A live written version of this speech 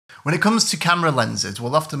When it comes to camera lenses,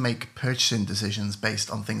 we'll often make purchasing decisions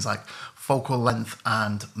based on things like focal length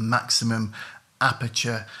and maximum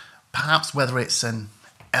aperture, perhaps whether it's an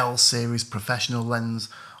L series professional lens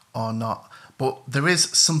or not. But there is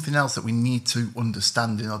something else that we need to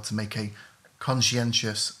understand in order to make a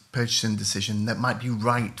conscientious purchasing decision that might be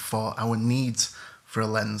right for our needs for a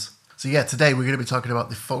lens. So yeah, today we're going to be talking about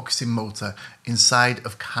the focusing motor inside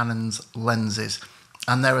of Canon's lenses.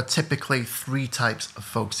 And there are typically three types of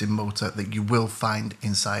focusing motor that you will find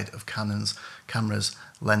inside of Canon's cameras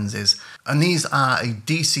lenses. And these are a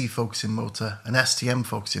DC focusing motor, an Stm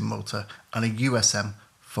focusing motor, and a Usm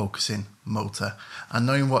focusing motor. And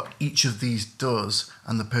knowing what each of these does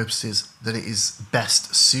and the purposes that it is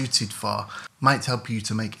best suited for might help you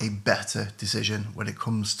to make a better decision when it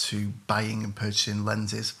comes to buying and purchasing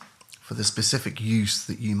lenses for the specific use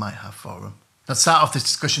that you might have for them. Now, to start off this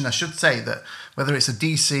discussion, I should say that whether it's a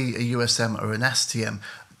DC, a USM or an STM,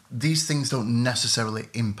 these things don't necessarily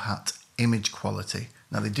impact image quality.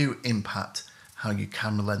 Now, they do impact how your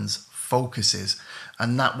camera lens focuses,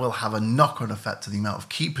 and that will have a knock-on effect to the amount of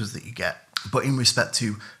keepers that you get. But in respect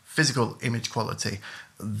to physical image quality,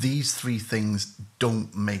 these three things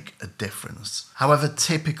don't make a difference. However,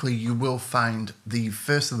 typically you will find the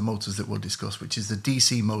first of the motors that we'll discuss, which is the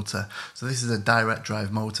DC motor. So this is a direct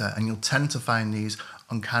drive motor, and you'll tend to find these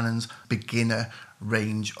on Canon's beginner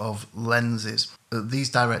range of lenses.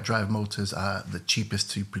 These direct drive motors are the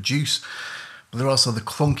cheapest to produce, but they're also the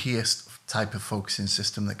clunkiest type of focusing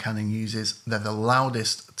system that Canon uses. They're the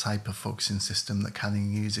loudest type of focusing system that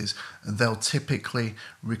Canon uses. They'll typically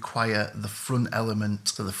require the front element,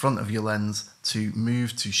 so the front of your lens, to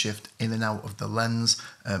move, to shift in and out of the lens,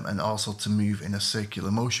 and also to move in a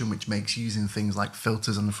circular motion, which makes using things like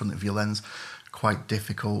filters on the front of your lens quite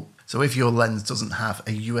difficult. So if your lens doesn't have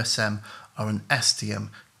a USM or an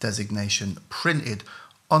STM designation printed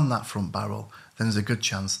on that front barrel, then there's a good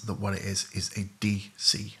chance that what it is a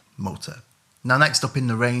DC motor. Now, next up in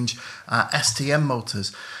the range are STM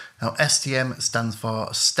motors. Now, STM stands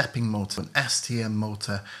for stepping motor. An STM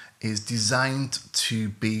motor is designed to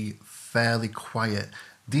be fairly quiet.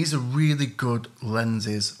 These are really good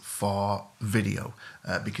lenses for video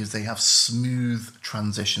because they have smooth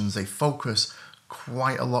transitions. They focus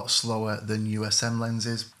quite a lot slower than USM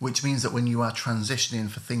lenses, which means that when you are transitioning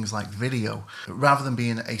for things like video, rather than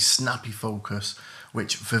being a snappy focus,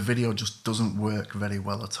 which for video just doesn't work very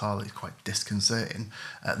well at all, it's quite disconcerting,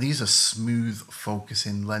 these are smooth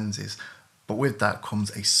focusing lenses, but with that comes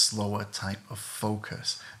a slower type of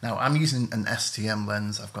focus. Now, I'm using an STM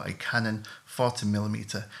lens. I've got a Canon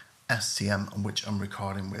 40mm STM on which I'm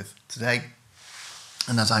recording with today,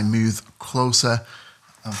 and as I move closer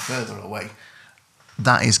and further away,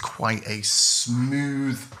 that is quite a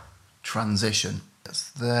smooth transition. It's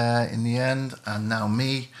there in the end, and now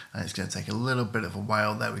me, and it's going to take a little bit of a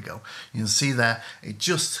while. There we go. You can see there, it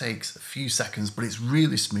just takes a few seconds, but it's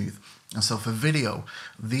really smooth. And so for video,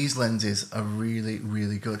 these lenses are really,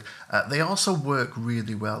 really good. They also work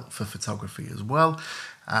really well for photography as well.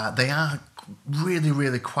 They are really,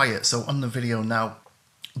 really quiet. So on the video now,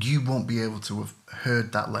 you won't be able to have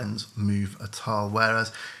heard that lens move at all.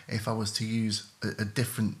 Whereas if I was to use a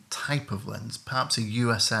different type of lens, perhaps a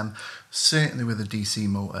USM, certainly with a DC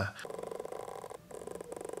motor,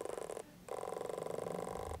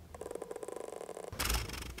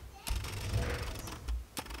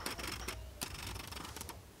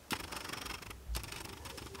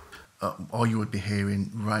 all you would be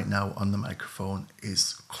hearing right now on the microphone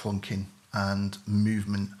is clunking and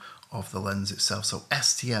movement of the lens itself. So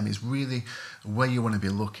STM is really where you want to be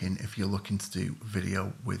looking if you're looking to do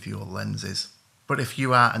video with your lenses. But if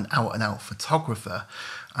you are an out-and-out photographer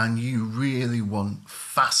and you really want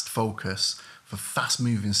fast focus for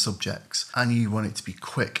fast-moving subjects and you want it to be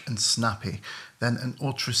quick and snappy, then an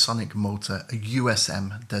ultrasonic motor, a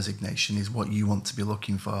USM designation, is what you want to be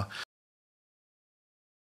looking for.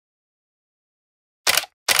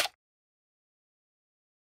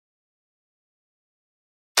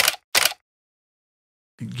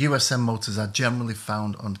 USM motors are generally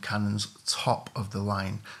found on Canon's top of the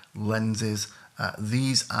line lenses.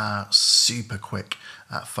 These are super quick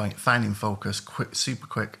at finding focus, super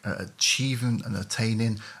quick at achieving and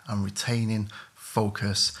attaining and retaining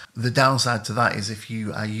focus. The downside to that is if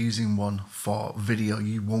you are using one for video,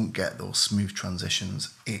 you won't get those smooth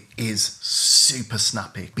transitions. It is super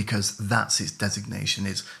snappy because that's its designation,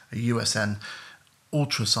 is a USM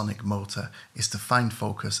ultrasonic motor, is to find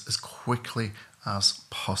focus as quickly as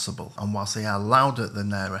possible. And whilst they are louder than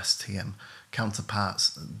their STM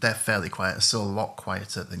counterparts, they're fairly quiet, still a lot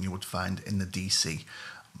quieter than you would find in the DC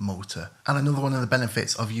motor. And another one of the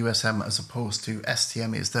benefits of USM as opposed to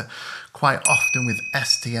STM is that quite often with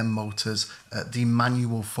STM motors, the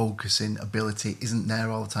manual focusing ability isn't there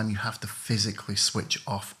all the time. You have to physically switch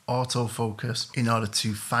off autofocus in order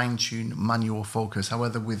to fine-tune manual focus.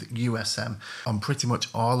 However, with USM, on pretty much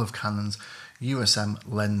all of Canon's USM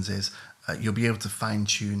lenses, you'll be able to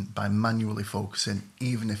fine-tune by manually focusing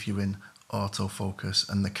even if you're in autofocus,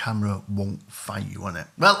 and the camera won't fight you on it.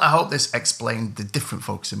 Well, I hope this explained the different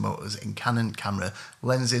focusing motors in Canon camera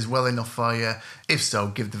lenses well enough for you. If so,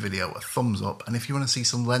 give the video a thumbs up, and if you want to see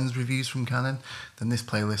some lens reviews from Canon, then this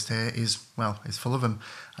playlist here is, well, it's full of them,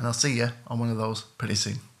 and I'll see you on one of those pretty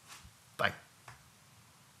soon.